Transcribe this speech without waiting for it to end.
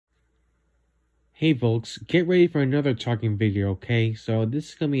Hey folks, get ready for another talking video, okay? So this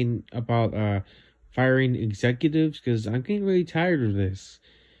is gonna be about firing executives because I'm getting really tired of this.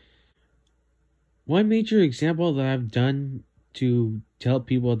 One major example that I've done to tell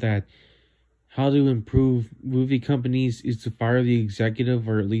people that how to improve movie companies is to fire the executive,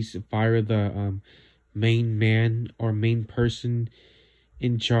 or at least fire the main man or main person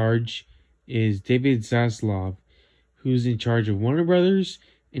in charge, is David Zaslav, who's in charge of Warner Brothers.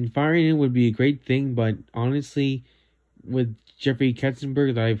 And firing him would be a great thing, but honestly, with Jeffrey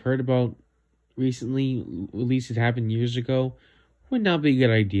Katzenberg that I've heard about recently, at least it happened years ago, would not be a good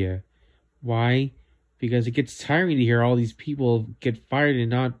idea. Why? Because it gets tiring to hear all these people get fired and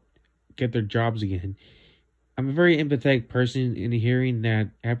not get their jobs again. I'm a very empathetic person, in hearing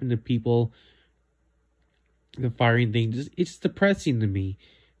that happen to people, the firing thing, it's depressing to me.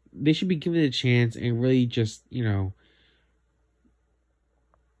 They should be given a chance and really just,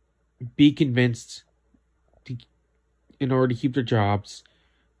 be convinced to, in order to keep their jobs,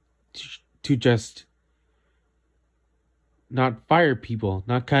 to just not fire people,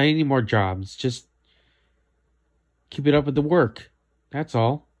 not cut any more jobs, just keep it up with the work. That's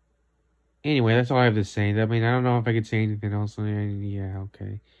all. Anyway, that's all I have to say. I mean, I don't know if I could say anything else. Yeah,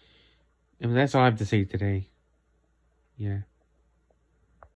 okay. I mean, that's all I have to say today. Yeah.